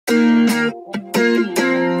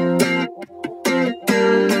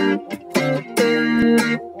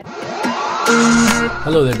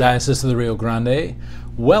Hello there, Diocese of the Rio Grande.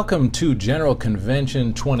 Welcome to General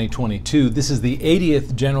Convention 2022. This is the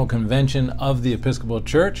 80th General Convention of the Episcopal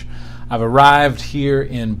Church. I've arrived here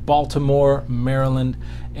in Baltimore, Maryland,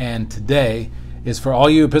 and today is for all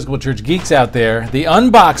you Episcopal Church geeks out there, the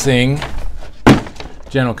UnBoxing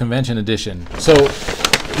General Convention edition. So,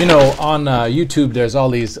 you know, on YouTube, there's all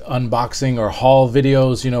these unboxing or haul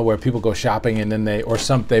videos, you know, where people go shopping and then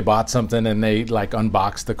they bought something and they like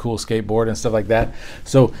unbox the cool skateboard and stuff like that.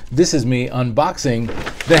 So this is me unboxing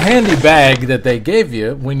the handy bag that they gave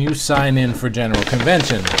you when you sign in for General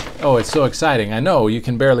Convention. Oh, it's so exciting. I know you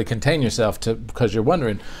can barely contain yourself because you're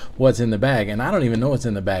wondering what's in the bag. And I don't even know what's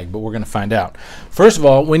in the bag, but we're going to find out. First of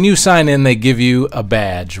all, when you sign in, they give you a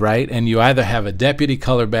badge, right? And you either have a deputy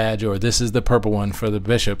color badge or this is the purple one for the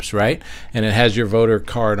bishops, right? And it has your voter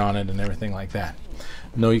card on it and everything like that.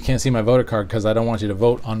 No, you can't see my voter card because I don't want you to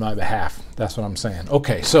vote on my behalf. That's what I'm saying.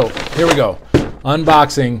 Okay, so here we go.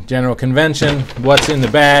 Unboxing General Convention. What's in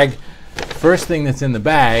the bag? First thing that's in the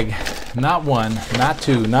bag, not one, not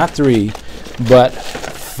two, not three, but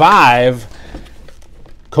 5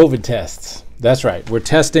 COVID tests. That's right. We're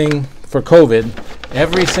testing for COVID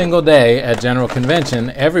every single day at General Convention.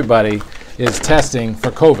 Everybody is testing for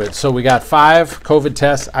COVID. So we got 5 COVID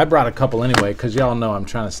tests. I brought a couple anyway because y'all know I'm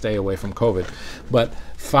trying to stay away from COVID. But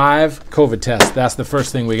 5 COVID tests. That's the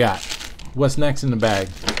first thing we got. What's next in the bag?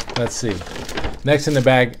 Let's see. Next in the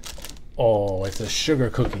bag, oh, it's a sugar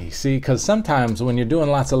cookie. See, because sometimes when you're doing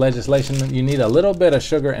lots of legislation, you need a little bit of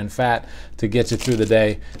sugar and fat to get you through the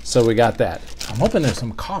day. So we got that. I'm hoping there's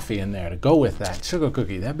some coffee in there to go with that sugar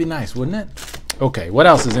cookie. That'd be nice, wouldn't it? Okay, what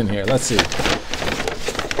else is in here? Let's see.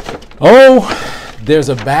 Oh, there's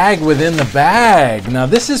a bag within the bag. Now,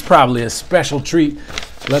 this is probably a special treat.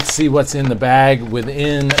 Let's see what's in the bag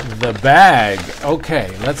within the bag.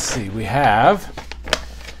 Okay, let's see. We have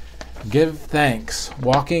Give Thanks,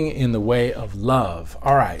 Walking in the Way of Love.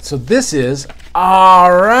 All right, so this is,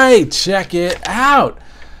 all right, check it out.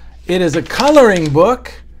 It is a coloring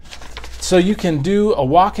book, so you can do a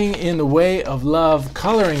Walking in the Way of Love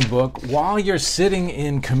coloring book while you're sitting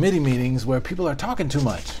in committee meetings where people are talking too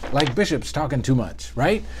much, like bishops talking too much,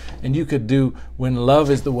 right? And you could do When Love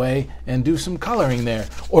is the Way and do some coloring there.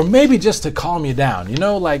 Or maybe just to calm you down, you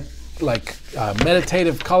know, like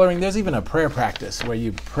meditative coloring. There's even a prayer practice where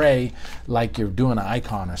you pray like you're doing an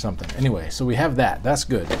icon or something. Anyway, so we have that. That's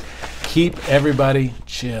good. Keep everybody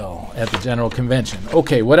chill at the General Convention.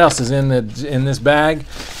 Okay, what else is in this bag?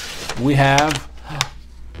 We have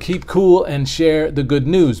keep cool and share the good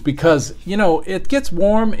news, because, you know, it gets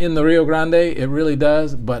warm in the Rio Grande. It really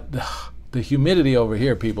does, but the humidity over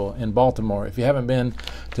here, people, in Baltimore, if you haven't been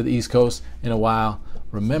to the East Coast in a while,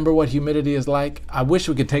 remember what humidity is like? I wish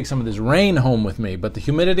we could take some of this rain home with me, but the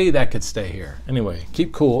humidity, that could stay here. Anyway,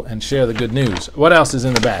 keep cool and share the good news. What else is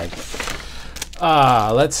in the bag?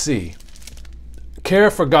 Let's see. Care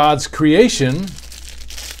for God's creation,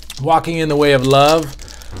 Walking in the Way of Love,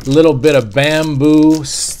 little bit of bamboo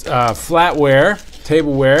flatware,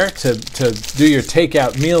 tableware to do your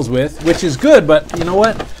takeout meals with, which is good, but you know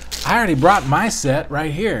what? I already brought my set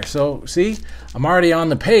right here. So see, I'm already on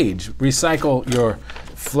the page. Recycle your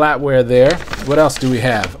flatware there. What else do we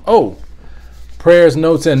have? Oh, prayers,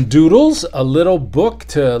 notes, and doodles. A little book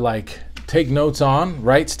to like take notes on,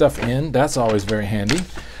 write stuff in. That's always very handy.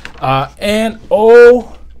 And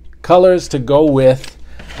colors to go with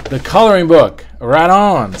the coloring book. Right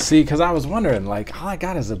on. See, because I was wondering, like, all I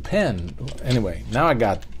got is a pen. Anyway, now I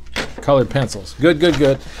got colored pencils. Good, good,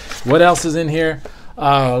 good. What else is in here?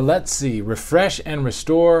 Let's see. Refresh and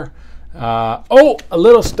restore. A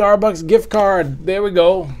little Starbucks gift card. There we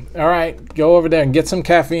go. All right, go over there and get some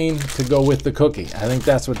caffeine to go with the cookie. I think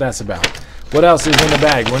that's what that's about. What else is in the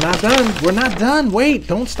bag? We're not done. We're not done. Wait,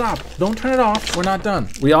 don't stop. Don't turn it off. We're not done.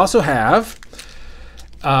 We also have,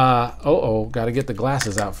 got to get the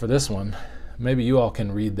glasses out for this one. Maybe you all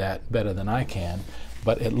can read that better than I can,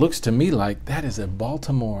 but it looks to me like that is a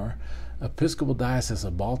Baltimore, Episcopal Diocese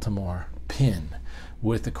of Baltimore pin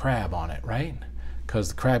with the crab on it, right? Because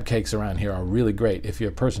the crab cakes around here are really great. If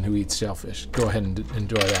you're a person who eats shellfish, go ahead and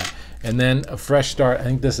enjoy that. And then a fresh start. I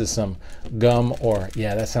think this is some gum, or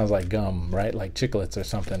yeah, that sounds like gum, right? Like chiclets or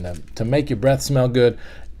something to make your breath smell good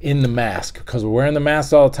in the mask, because we're wearing the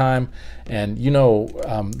mask all the time, and you know,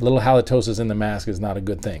 little halitosis in the mask is not a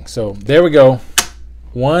good thing. So there we go.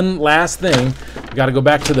 One last thing. We got to go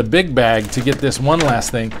back to the big bag to get this one last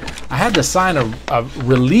thing. I had to sign a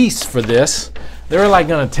release for this. They were like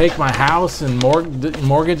going to take my house and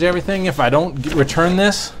mortgage everything if I don't return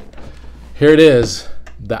this. Here it is,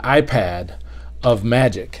 the iPad of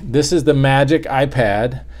Magic. This is the Magic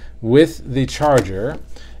iPad with the charger.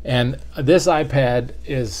 And this iPad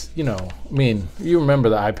is, you know, I mean, you remember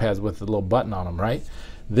the iPads with the little button on them, right?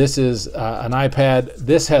 This is an iPad.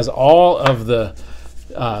 This has all of the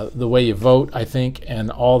way you vote, I think, and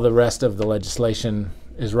all the rest of the legislation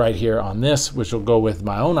is right here on this, which will go with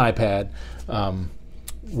my own iPad,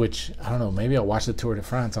 which, I don't know, maybe I'll watch the Tour de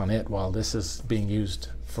France on it while this is being used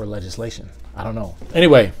for legislation. I don't know.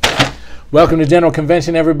 Anyway, welcome to General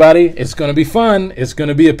Convention, everybody. It's going to be fun. It's going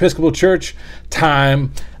to be Episcopal Church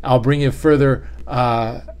time. I'll bring you further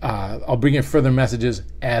messages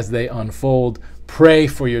as they unfold. Pray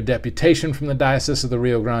for your deputation from the Diocese of the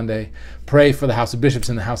Rio Grande. Pray for the House of Bishops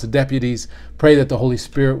and the House of Deputies. Pray that the Holy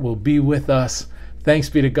Spirit will be with us. Thanks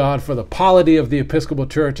be to God for the polity of the Episcopal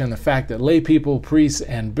Church and the fact that lay people, priests,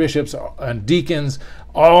 and bishops and deacons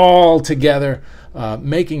all together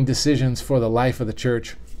making decisions for the life of the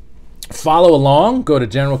church. Follow along. Go to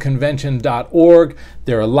generalconvention.org.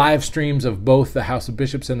 There are live streams of both the House of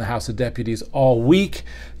Bishops and the House of Deputies all week.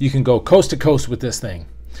 You can go coast to coast with this thing.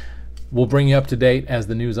 We'll bring you up to date as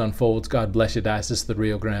the news unfolds. God bless you, Diocese of the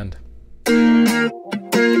Rio Grande.